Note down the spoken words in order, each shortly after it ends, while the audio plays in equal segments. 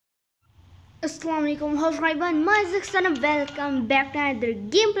Assalamu alaikum, how's everyone? My Zixan and welcome back to another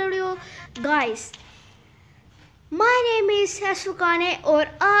gameplay video. Guys, my name is S Furqan A और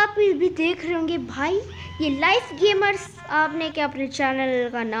आप भी देख रहे होंगे भाई ये लाइफ गेमर्स। आपने क्या अपने चैनल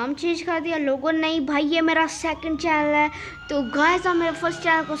का नाम चेंज कर दिया? लोगों नहीं भाई, ये मेरा सेकंड चैनल है। तो गाइस आप मेरे फर्स्ट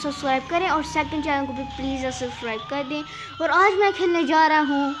चैनल को सब्सक्राइब करें और सेकंड चैनल को भी प्लीज़ सब्सक्राइब कर दें। और आज मैं खेलने जा रहा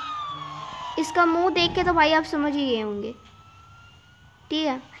हूँ, इसका मुँह देख के तो भाई आप समझ ही गए होंगे, ठीक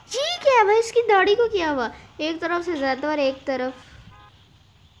है जी। क्या है भाई, इसकी दाढ़ी को क्या हुआ? एक तरफ से ज़्यादा और एक तरफ।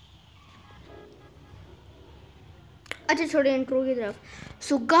 अच्छा छोड़िए इंट्रो की तरफ।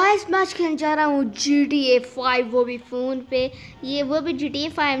 सो गाइस मैं आज खेलने जा रहा हूँ GTA 5, वो भी फ़ोन पे। ये वो भी GTA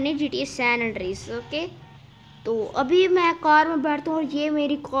 5 नहीं, GTA सैन एंड्रीस। ओके, तो अभी मैं कार में बैठता हूँ और ये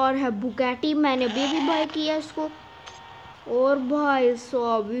मेरी कार है बुगैटी। मैंने अभी भी बाय किया इसको। और भाई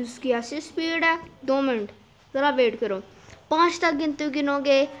साहब इसकी ऐसी स्पीड है। 2 मिनट ज़रा वेट करो, 5 तक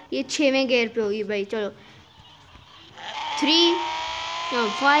गिनोगे ये 6वें गियर पे होगी भाई। चलो 3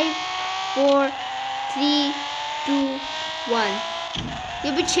 5 4 3 2 1,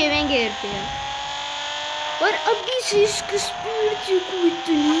 ये भी 6वें गियर पे है। और अभी से इसकी स्पीड देखो,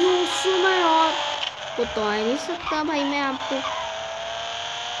 इतनी औसम है यार, बता ही नहीं सकता भाई मैं आपको।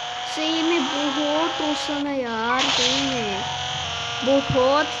 सही में बहुत औसम है यार, सही में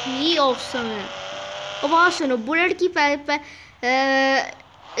बहुत ही औसम है। आवाज़ सुनो बुलेट की।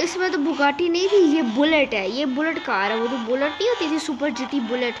 इसमें तो बुगाटी नहीं थी, ये बुलेट है, ये बुलेट कार है। वो तो बुलेट नहीं होती थी सुपर जीटी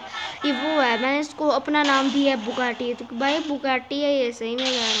बुलेट, ये वो है। मैंने इसको अपना नाम दिया है बुगाटी। तो भाई बुगाटी है ये, सही में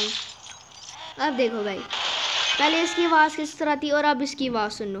कह रहा हूँ। अब देखो भाई, पहले इसकी आवाज़ किस तरह थी और अब इसकी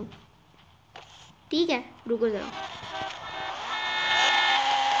आवाज़ सुनो, ठीक है? रुको ज़रा।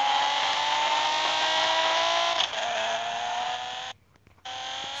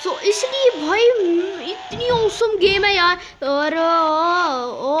 सो इसलिए भाई इतनी औसम गेम है यार। और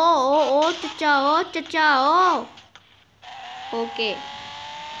ओ चचा ओ। ओके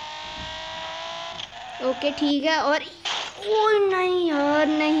ओके ठीक है। और ओ नहीं यार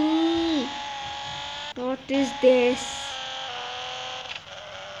नहीं, व्हाट इज दिस?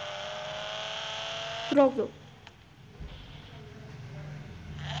 रोक दो।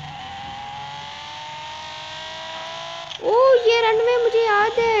 ओ ये रन में मुझे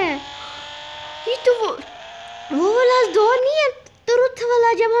याद है, ये तो वो वाला दौर नहीं है, ट्रुथ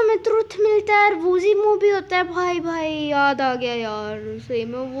वाला, जब हमें ट्रुथ मिलता है वूजी मूवी होता है। भाई भाई याद आ गया यार, सही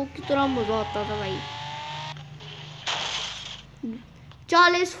में वो कितना मजा आता था भाई।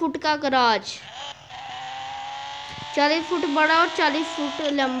 40 फुट का गराज, 40 फुट बड़ा और 40 फुट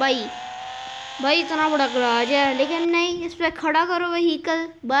लंबाई। भाई इतना बड़ा गराज है, लेकिन नहीं, इस पर खड़ा करो व्हीकल,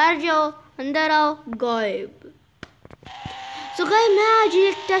 बाहर जाओ अंदर आओ, गायब। तो गाइस मैं आज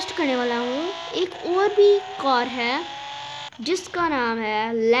ये टेस्ट करने वाला हूँ। एक और भी कार है जिसका नाम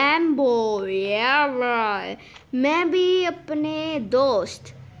है लैम्बो। मैं भी अपने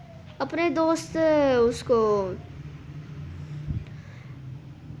दोस्त उसको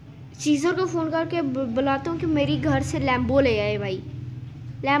सीजर को फ़ोन करके बुलाता हूँ कि मेरी घर से लैम्बो ले आए भाई।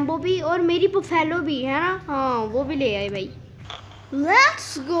 लैम्बो भी और मेरी बफेलो भी है ना, हाँ वो भी ले आए भाई।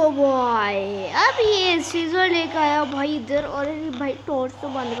 Let's go boy. अब ये सीजर लेकर आया भाई इधर। और भाई टॉर्च तो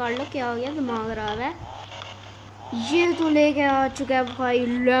बंद कर लो, क्या हो गया, दिमाग खराब है। ये तो लेके आ चुका है भाई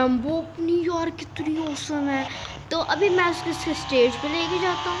लैम्बो अपनी, यार कितनी औसम है। तो अभी मैं उसके स्टेज पे लेके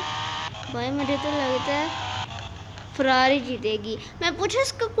जाता हूँ। भाई मुझे तो लगता है फरारी जीतेगी। मैं पूछा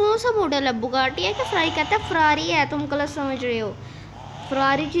इसका कौन सा मॉडल है, बुगाटी है कि फरारी? कहता है फरारी है, तुम गलत समझ रहे हो।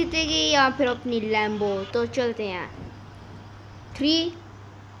 फरारी जीतेगी या फिर अपनी लैम्बो। तो चलते हैं 3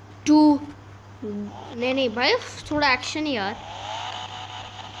 2 नहीं भाई थोड़ा एक्शन यार।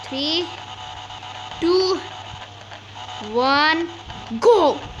 3 2 1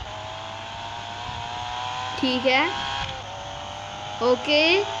 गो। ठीक है ओके।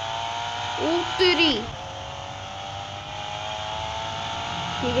 ओ तेरी,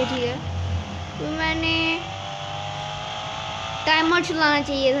 ठीक है। तो मैंने टाइमर चलाना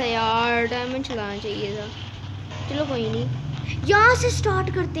चाहिए था यार, टाइमर चलाना चाहिए था। चलो कोई नहीं, यहाँ से स्टार्ट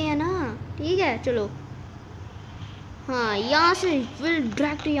करते हैं ना, ठीक है चलो। हाँ यहाँ से फिर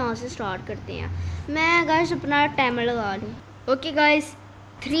डायरेक्ट यहाँ से स्टार्ट करते हैं। मैं गाइस अपना टाइमर लगा लूँ। ओके गाइस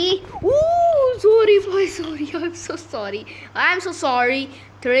 3 सॉरी भाई sorry, I am so sorry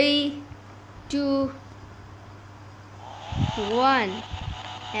 3 2 1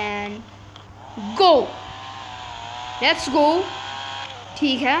 and go. Let's go.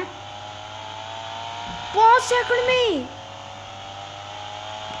 ठीक है 5 सेकंड में।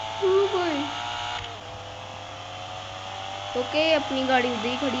 भाई ओके अपनी गाड़ी उधर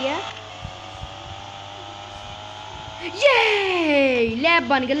ही खड़ी है। ये लैब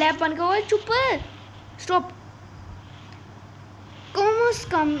बन गया, लैब बन गया। ओए चुप, स्टॉप। कम से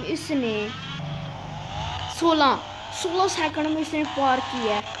कम इसने 16 सेकंड में इसने पार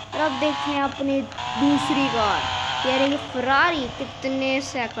किया है। और अब देखते हैं अपनी दूसरी कार, यार ये फरारी कितने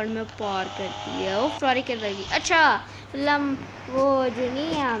सेकंड में पार करती है। वो फरारी कर देगी। अच्छा वो जो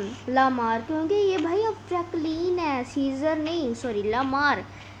नहीं है लामार, क्योंकि ये भाई अब फ्रैंकलिन है, सीजर नहीं, सॉरी लामार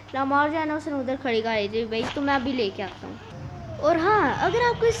जो है ना उसने उधर खड़ी कर थी भाई, तो मैं अभी लेके आता हूँ। और हाँ, अगर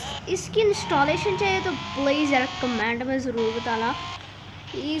आपको इसकी इंस्टॉलेशन चाहिए तो प्लीज़ यार कमेंट में ज़रूर बताना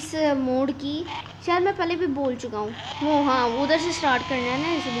इस मोड की। शायद मैं पहले भी बोल चुका हूँ वो, हाँ उधर से स्टार्ट करना है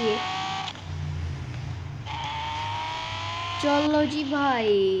ना, इसलिए। चलो जी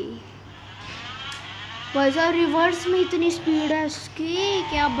भाई साहब, रिवर्स में इतनी स्पीड है इसकी,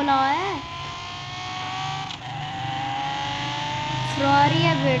 क्या बला है। फरारी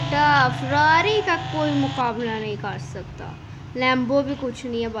है बेटा, फरारी का कोई मुकाबला नहीं कर सकता। लैम्बो भी कुछ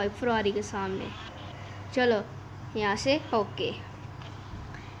नहीं है भाई फरारी के सामने। चलो यहाँ से, okay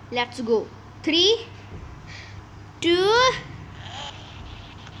let's go. 3 2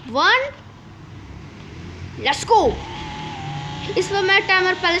 1 let's go. इस पर मैं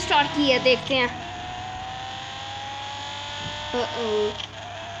टाइमर पहले स्टार्ट किया, देखते हैं। ओ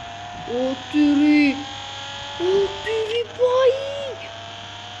तेरी भाई,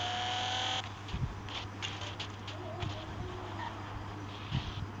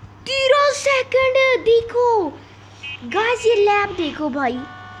 सेकंड देखो गाइस, ये लैब देखो भाई,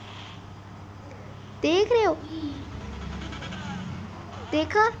 देख रहे हो,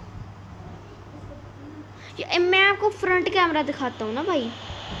 देखा। मैं आपको फ्रंट कैमरा दिखाता हूँ ना भाई।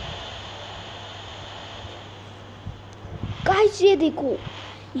 गाइस ये देखो,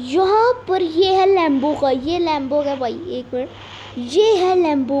 यहाँ पर ये है लैम्बो का, ये लैम्बो का भाई, एक मिनट, ये है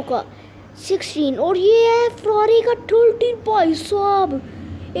लैम्बो का 16 और ये है फरारी का 13 भाई साहब।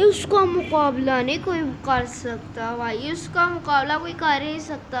 इसका मुकाबला नहीं कोई कर सकता भाई, इसका मुकाबला कोई कर ही नहीं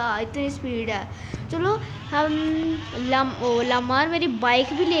सकता, इतनी स्पीड है। चलो हम लामार मेरी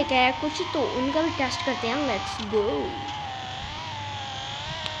बाइक भी लेके आया कुछ, तो उनका भी टेस्ट करते हैं। Let's go.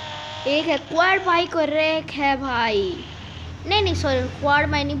 एक है क्वाड बाइक और एक है भाई, नहीं सॉरी क्वाड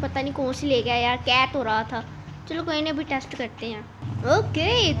बाइक नहीं, पता नहीं कौन सी लेके आया यार, कैट हो रहा था। चलो कोई नहीं, भी टेस्ट करते हैं।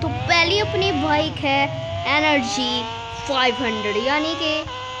 ओके, तो पहली अपनी बाइक है एनर्जी 500 यानी कि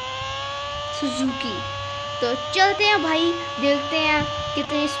सुजुकी। तो चलते हैं भाई, देखते हैं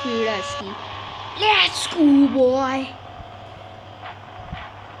कितनी स्पीड है इसकी। Let's go boy.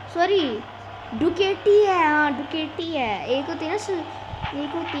 सॉरी डुकेटी है, हाँ डुकेटी है। एक होती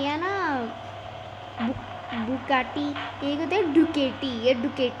है ना बुकाटी, एक होती है डुकेटी, ये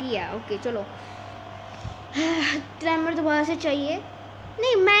डुकेटी है। ओके चलो, टाइमर दोबारा से चाहिए।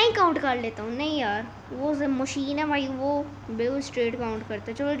 नहीं मैं ही काउंट कर लेता हूँ, नहीं यार वो मशीन है भाई, वो बिल्कुल स्ट्रेट काउंट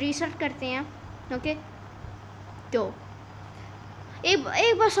करता है। चलो रीसेट करते हैं। ओके, तो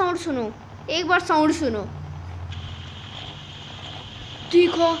एक बार साउंड सुनो, एक बार साउंड सुनो,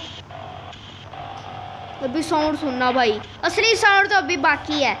 देखो अभी साउंड सुनना भाई, असली साउंड तो अभी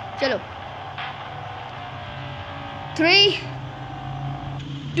बाकी है। चलो 3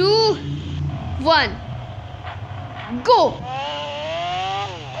 2 1 गो।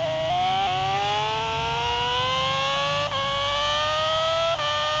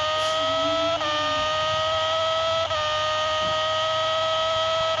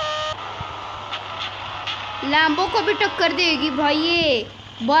 लैम्बो को भी टक्कर देगी भाई ये।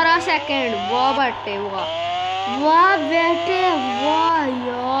 12 सेकंड, वाह बेटे वाह, वाह बेटे वाह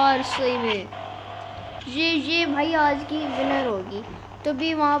यार, सही में ये भाई आज की विनर होगी। तो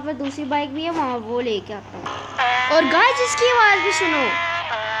भी वहाँ पर दूसरी बाइक भी है, वहाँ वो लेके आता हूँ। और गाइस इसकी आवाज़ भी सुनो,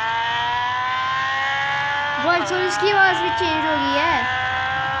 बस इसकी आवाज़ भी चेंज हो गई है।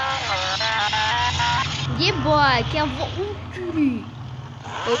 ये बॉय क्या वो,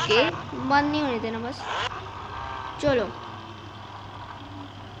 ओके बंद नहीं होने देना बस। चलो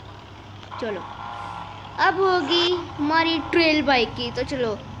चलो, अब होगी हमारी ट्रेल बाइक की। तो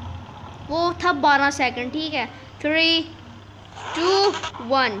चलो, वो था 12 सेकंड, ठीक है। 3 2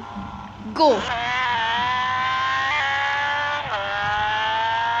 1 गो।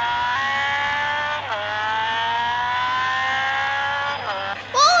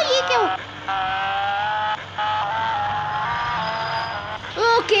 ओ ये क्या,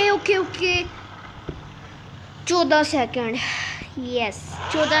 okay okay okay 14 second, yes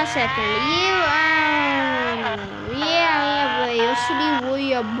 14 second. ये आई है भाई असली वही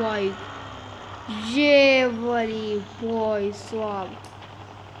है बाइक, ये वाली भाई साहब।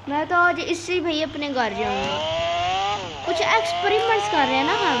 मैं तो आज इससे भाई अपने घर जाऊंगा, कुछ एक्सपेरिमेंट्स कर रहे हैं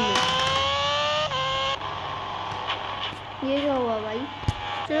ना हम। ये क्या हुआ भाई?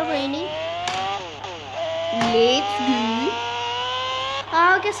 चलो कोई नहीं, लेट्स गो।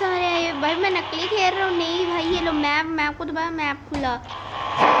 आओ क्या सारे आए भाई, मैं नकली खेल रहा हूँ। नहीं भाई, ये लो मैप को दबाया, मैप खुला।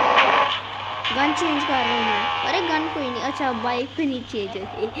 गन चेंज कर रहा हूँ मैं। अरे गन कोई नहीं, अच्छा बाइक पे नीचे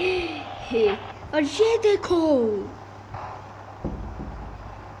है। और ये देखो,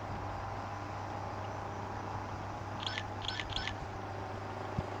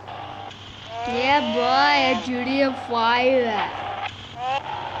 ये बॉय GTA 5 है।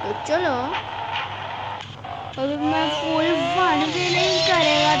 तो चलो, अभी मैं फुल फन भी नहीं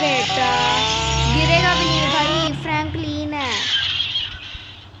करेगा बेटा, गिरेगा भी नहीं भाई। फ्रैंकलिन है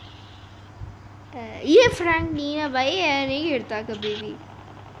ये, फ्रैंकलिन है भाई, ये नहीं गिरता कभी भी।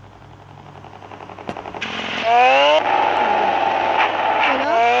 चलो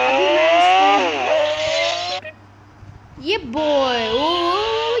अभी मैं ये बॉय, ओ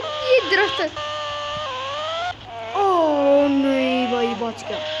ये दरख्त, ओ नहीं भाई बच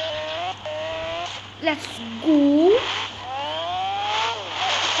गया। Let's go.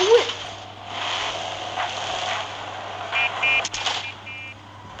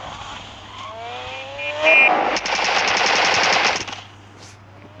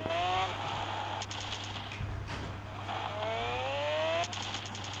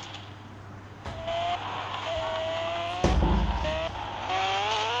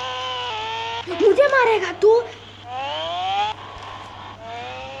 मुझे मारेगा तू?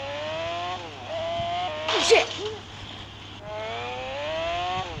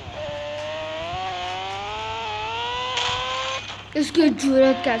 इसकी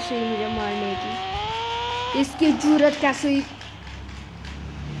जरूरत कैसे हुई मुझे मारने की? इसकी जरूरत कैसे हुई?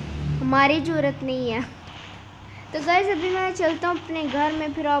 हमारी जरूरत नहीं है। तो गाइस अभी मैं चलता हूँ अपने घर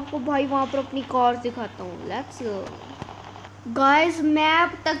में, फिर आपको भाई वहाँ पर अपनी कार दिखाता हूँ। Let's go. गाइस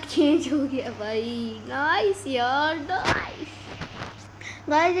मैप तक चेंज हो गया भाई, नाइस यार नाइस।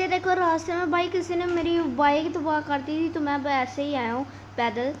 गाइस ये देखो, रास्ते में भाई किसी ने मेरी बाइक तबाह कर दी थी, तो मैं ऐसे ही आया हूँ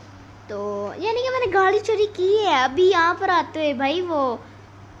पैदल। तो यानी कि मैंने गाड़ी चोरी की है। अभी यहाँ पर आते हुए भाई वो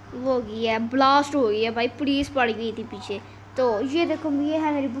हो गई है, ब्लास्ट हो गई है भाई, पुलिस पड़ गई थी पीछे। तो ये देखो, ये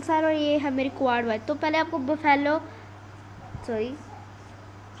है मेरी बफेलो और ये है मेरी क्वाड बाइक। तो पहले आपको बफेलो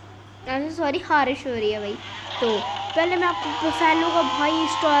सॉरी हारिश हो रही है भाई। तो पहले मैं आपको बफेलो का भाई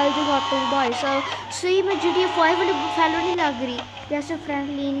स्टाइल दिखाता हूँ भाई साहब। सही में GTA 5 वाली बफेलो नहीं लग रही जैसे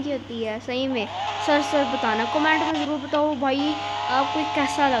फ्रैंकलिन की होती है सही में। सर बताना कमेंट में ज़रूर बताओ भाई आपको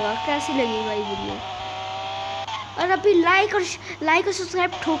कैसा लगा, कैसी लगी भाई वीडियो। और अभी लाइक और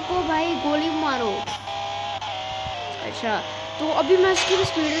सब्सक्राइब ठोको भाई, गोली मारो। अच्छा तो अभी मैं इसकी भी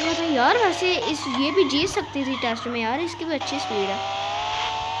स्पीड दिखाता हूँ यार। वैसे ये भी जीत सकती थी टेस्ट में यार, इसकी भी अच्छी स्पीड है।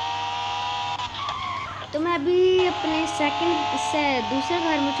 तो मैं अभी अपने दूसरे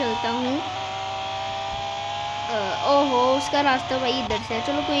घर में चलता हूँ। ओहो उसका रास्ता भाई इधर से है।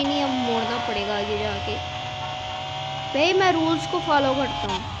 चलो कोई नहीं, अब मोड़ना पड़ेगा आगे जाके। भाई मैं रूल्स को फॉलो करता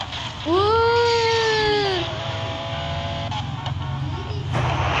हूँ।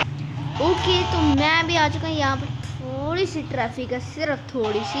 ओके तो मैं भी आ चुका हूँ। यहाँ पर थोड़ी सी ट्रैफिक है, सिर्फ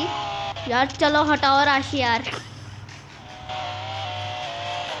थोड़ी सी यार। चलो हटाओ राशि यार।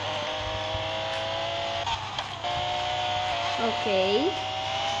 ओके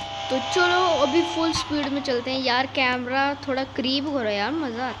तो चलो अभी फुल स्पीड में चलते हैं यार। कैमरा थोड़ा करीब करो यार,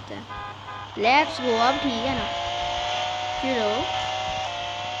 मज़ा आता है। Let's go. अब ठीक है ना? चलो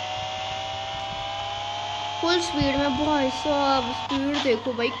फुल स्पीड में भाई साहब, स्पीड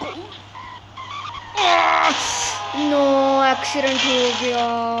देखो भाई। नो एक्सीडेंट हो गया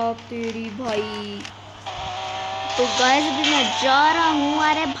तेरी भाई। तो गाइस अभी मैं जा रहा हूँ।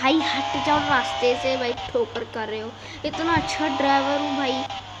 अरे भाई हट जाओ रास्ते से भाई, ठोकर कर रहे हो। इतना अच्छा ड्राइवर हूँ भाई।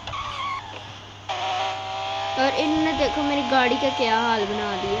 और इनने देखो मेरी गाड़ी का क्या हाल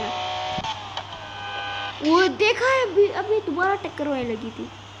बना दिया। वो देखा है अभी दोबारा टक्कर होने लगी थी।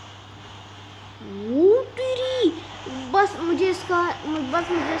 वो तेरी बस मुझे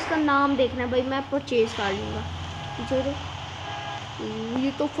इसका नाम देखना है भाई, मैं परचेज कर लूँगा।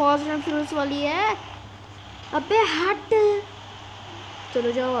 ये तो फास्ट एंड फ्यूरियस वाली है। अबे हट,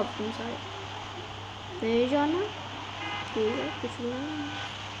 चलो जाओ आप तुम सारे, नहीं जाना ठीक है कुछ नहीं,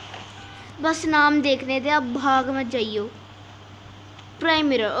 बस नाम देखने दे, अब भाग मत जाइयो।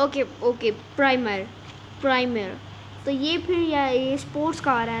 Primer okay okay primer. तो ये फिर ये स्पोर्ट्स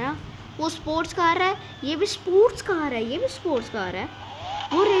कार है ना, वो स्पोर्ट्स कार है, ये भी स्पोर्ट्स कार है, ये भी स्पोर्ट्स कार है,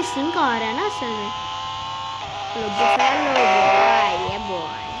 वो रेसिंग कार है ना असल में।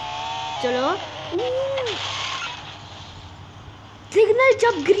 चलो सिग्नल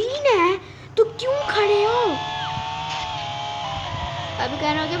जब ग्रीन है तो क्यों खड़े हो? अब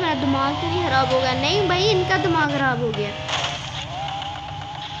कह रहे हो कि मेरा दिमाग तो नहीं खराब हो गया? नहीं भाई इनका दिमाग खराब हो गया।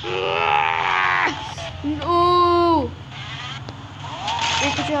 ओ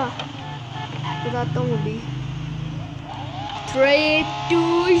एक जा बताता हूँ अभी। 3 2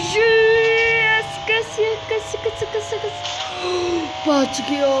 यस कस बच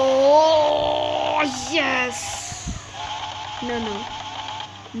गया। Yes no no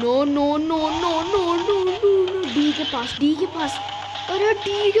no no no no no no no D के पास अरे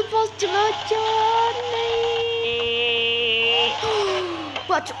डी के पास चला जा। नहीं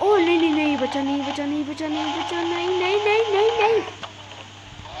बच ओ नहीं बचा नहीं।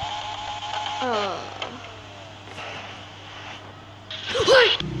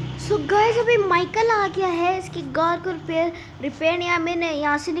 सो गाइस अभी माइकल आ गया है इसकी कार को रिपेयर या मैंने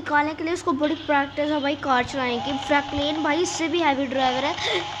यहाँ से निकालने के लिए उसको बड़ी प्रैक्टिस है भाई कार चलाने की। फ्रैंकलिन भाई इससे भी हैवी ड्राइवर है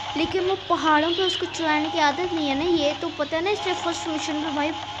लेकिन वो पहाड़ों पे उसको चलाने की आदत नहीं है ना। ये तो पता है ना इसने फर्स्ट मिशन पे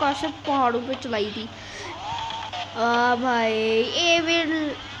भाई कैसे पहाड़ों पे चलाई थी। भाई ये भी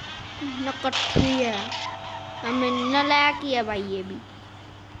नकट्ठी है हमें नलायक किया भाई ये भी।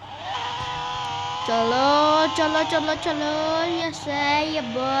 चलो यस है ये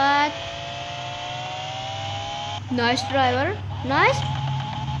बात। Nice driver nice.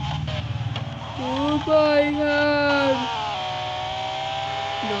 ओ भाई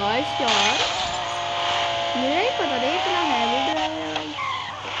नाइस यार मेरा ही पता नहीं इतना हैवी ड्राइवर भाई।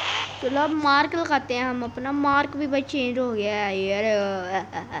 चलो अब मार्क लगाते हैं हम अपना। मार्क भी भाई चेंज हो गया है यार।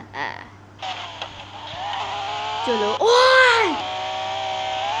 चलो ओए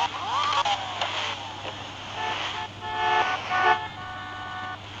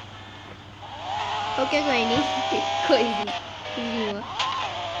ओके कोई नहीं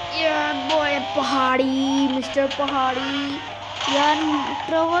यार बॉय पहाड़ी मिस्टर पहाड़ी यार।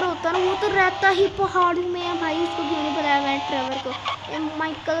 ट्रेवर होता ना वो तो रहता ही पहाड़ी में है भाई। उसको क्यों नहीं बुलाया मैंने ट्रेवर को।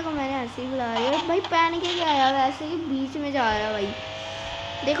 माइकल को मैंने ऐसे ही बुलाया भाई। पहन के क्या आया वैसे ही बीच में जा रहा है भाई।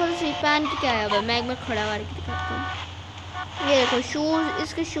 देखो तो सही पहन के क्या आया भाई। मैं एक बार खड़ा करके दिखाता हूँ। ये देखो शूज़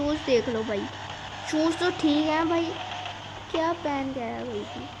इसके शूज़ देख लो भाई। शूज़ तो ठीक है भाई क्या पहन के आया भाई।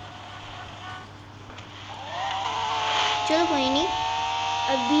 चलो कोई नहीं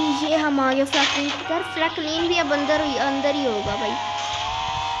अभी ये हम आगे फ्रैंकलिन की तरफ। फ्रैंकलिन भी अब अंदर ही होगा भाई।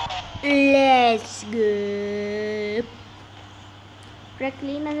 Let's go.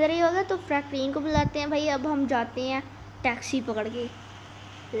 फ्रैंकलिन अंदर ही होगा तो फ्रैंकलिन को बुलाते हैं भाई। अब हम जाते हैं टैक्सी पकड़ के।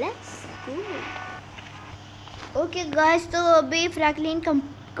 Let's go. ओके गाइस तो अभी फ्रैंकलिन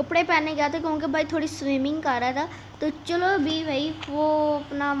कपड़े पहनने गया था क्योंकि भाई थोड़ी स्विमिंग कर रहा था। तो चलो अभी भाई वो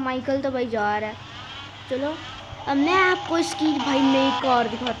अपना माइकल तो भाई जा रहा है। चलो अब मैं आपको इसकी भाई नई कार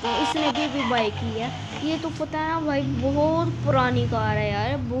दिखाता हूँ। इसने भी बाई की है। ये तो पता है ना भाई बहुत पुरानी कार है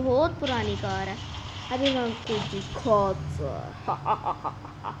यार। बहुत पुरानी कार है। अभी मैं आपको दिखाता।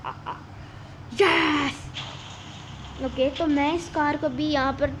 यस ओके तो मैं इस कार को भी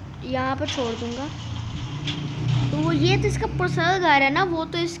यहाँ पर छोड़ दूँगा। तो वो ये तो इसका पर्सनल कार है ना। वो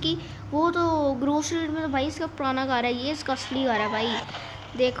तो ग्रोसरी में तो भाई इसका पुराना कार है। ये इसका असली कार है भाई।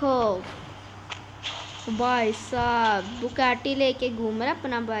 देखो भाई साहब बुकाटी लेके घूम रहा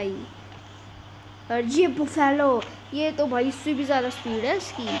अपना भाई। और ये बफेलो ये तो भाई इससे भी ज़्यादा स्पीड है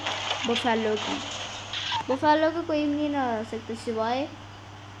इसकी बफेलो की। बफेलो को कोई नहीं ना आ सकता सिवाय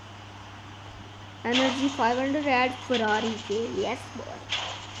एनर्जी 500 एड फरारी के। Yes boy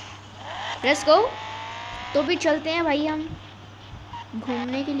let's go. तो भी चलते हैं भाई हम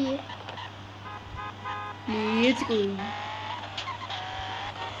घूमने के लिए। Let's go.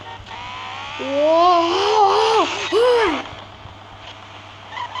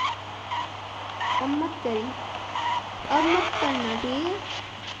 अब मत करना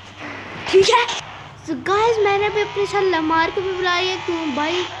ठीक है। So guys मैंने भी अपने साथ लमार को भी बुला लिया। क्यों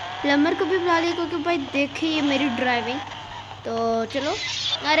भाई लमर को भी बुला लिया क्योंकि भाई देखे ये मेरी ड्राइविंग। तो चलो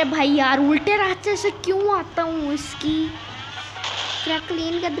अरे भाई यार उल्टे रास्ते से क्यों आता हूँ। इसकी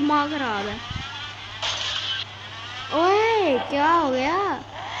फ्रैंकलिन का दिमाग खराब है। ओए क्या हो गया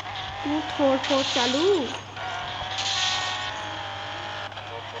तू थोड़ चालू।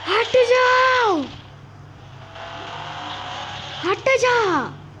 हट जा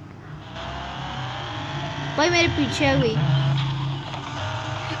भाई मेरे पीछे आ गई।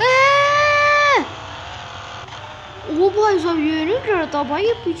 वो भाई साहब ये नहीं डरता भाई।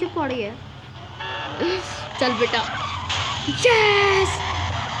 ये पीछे पड़ गया। चल बेटा यस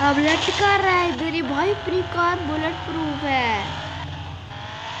अब लटका रहा है इधर ही भाई। अपनी कार बुलेट प्रूफ है।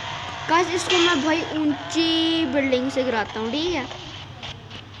 गाइस इसको मैं भाई ऊंची बिल्डिंग से गिराता हूँ ठीक है।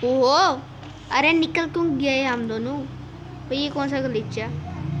 ओहो अरे निकल क्यों गए हम दोनों भाई। ये कौन सा ग्लिच है।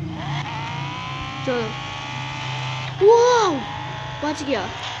 चलो वाह बच गया।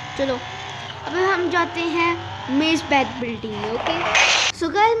 चलो अब हम जाते हैं मेज बैक बिल्डिंग में। ओके सो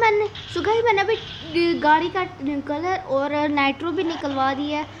गाइस मैंने अभी गाड़ी का कलर और नाइट्रो भी निकलवा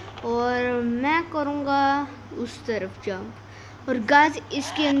दिया है और मैं करूँगा उस तरफ जंप। और गाइस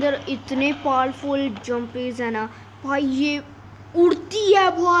इसके अंदर इतने पावरफुल जंपेज है ना भाई, ये उड़ती है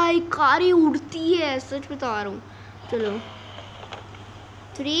भाई, कारी उड़ती है, सच बता रहा हूँ। चलो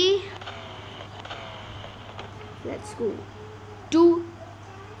 3 let's go 2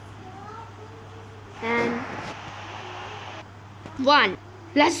 and 1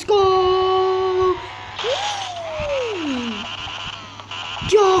 let's go.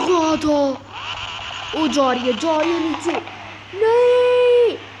 क्या कहा था? ओ जा रही है नीचे,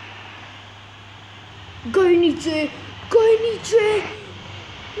 नहीं गई नीचे।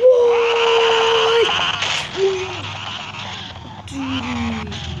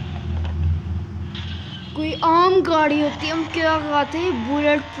 कोई आम गाड़ी होती है, हम क्या कहते हैं,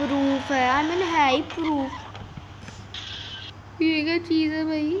 बुलेट प्रूफ है। आई मीन है ही प्रूफ। ये क्या चीज़ है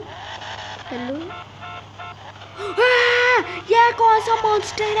भाई? हेलो, ये कौन सा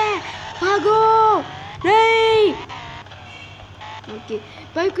मॉन्स्टर है? भागो, नहीं। ओके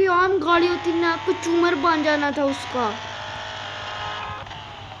भाई, कोई आम गाड़ी होती ना, कुछ उम्र बन जाना था उसका।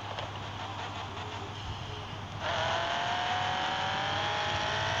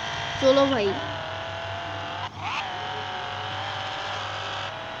 चलो भाई,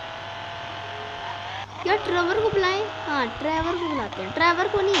 क्या ट्रेवर को बुलाएं? हाँ ट्रेवर को बुलाते हैं, ट्रेवर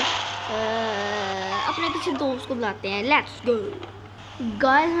को नहीं, अपने किसी दोस्त को बुलाते हैं। Let's go.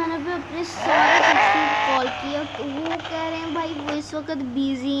 गाइस मैंने भी अपने सारे दोस्तों को कॉल किया तो वो कह रहे हैं भाई वो इस वक्त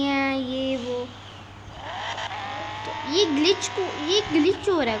बिजी हैं, ये वो। तो ये ग्लिच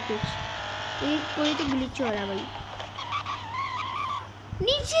हो रहा है कुछ, कोई तो ग्लिच हो रहा है भाई।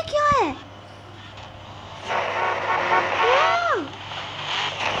 नीचे क्या है?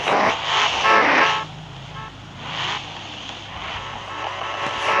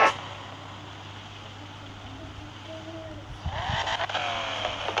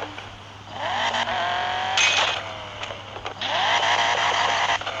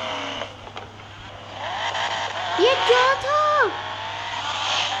 ये क्या था?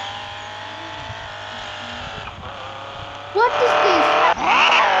 What is this?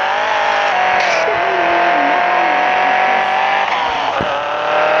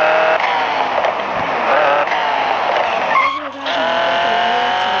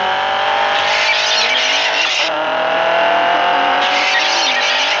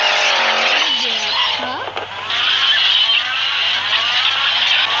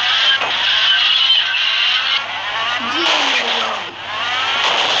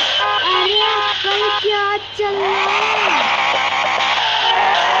 क्या चल रहा है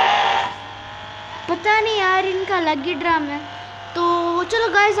पता नहीं यार, इनका अलग ही ड्रामा है। तो चलो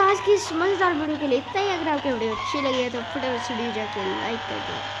गाइस, आज की समझदार वीडियो के लिए इतना ही। अगर आपको वीडियो अच्छी लगी है तो फटाफट से वीडियो जाके लाइक कर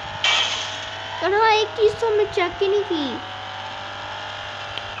दो। और हाँ, एक चीज़ तो हमने चेक ही नहीं की,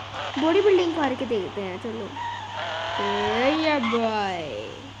 बॉडी बिल्डिंग करके देखते हैं। चलो बाय।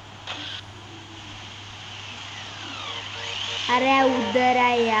 अरे उधर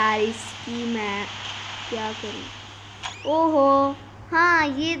है यार, इसकी मैं क्या करूं? ओहो हाँ,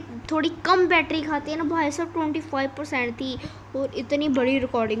 ये थोड़ी कम बैटरी खाती है ना भाई साहब, 25% थी और इतनी बड़ी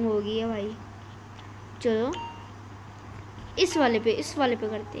रिकॉर्डिंग हो गई है भाई। चलो इस वाले पे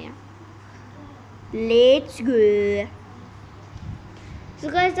करते हैं। Let's go. तो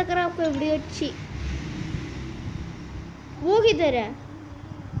गाइस अगर आपको वीडियो अच्छी, वो किधर है?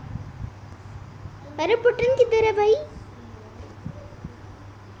 अरे बटन किधर है भाई?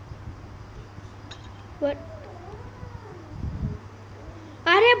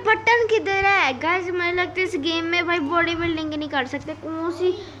 अरे बटन किधर है गाइस? मुझे लगता है इस गेम में भाई बॉडी बिल्डिंग नहीं कर सकते। कौन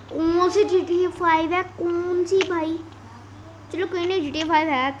सी GTA 5 है? कौन सी भाई? चलो कोई नहीं, GTA 5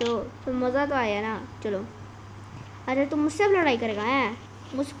 है तो मज़ा तो आया ना। चलो, अरे तुम मुझसे लड़ाई करेगा? है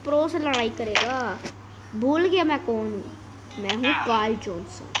मुझ प्रो से लड़ाई करेगा? भूल गया मैं कौन हूँ? मैं हूँ कार्ल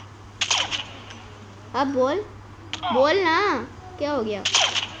जॉनसन। अब बोल ना, क्या हो गया?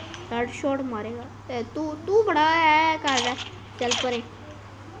 हेड शॉट मारेगा तू बड़ा है कर रहा है, चल परे।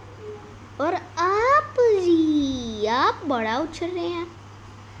 और आप बड़ा उछल रहे हैं।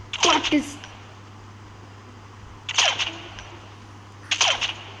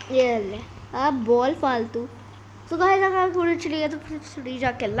 ये ले आप बॉल फालतू। तो गाइस अगर आपको वीडियो अच्छी लगी तो फिर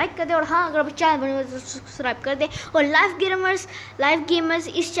जाके लाइक कर दे। और हाँ, अगर चैनल बने तो सब्सक्राइब कर दे। और लाइव गेमर्स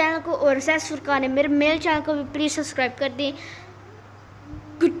इस चैनल को और एस फुरकान है मेरे मेल चैनल को भी प्लीज़ सब्सक्राइब कर दें।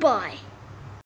 Goodbye.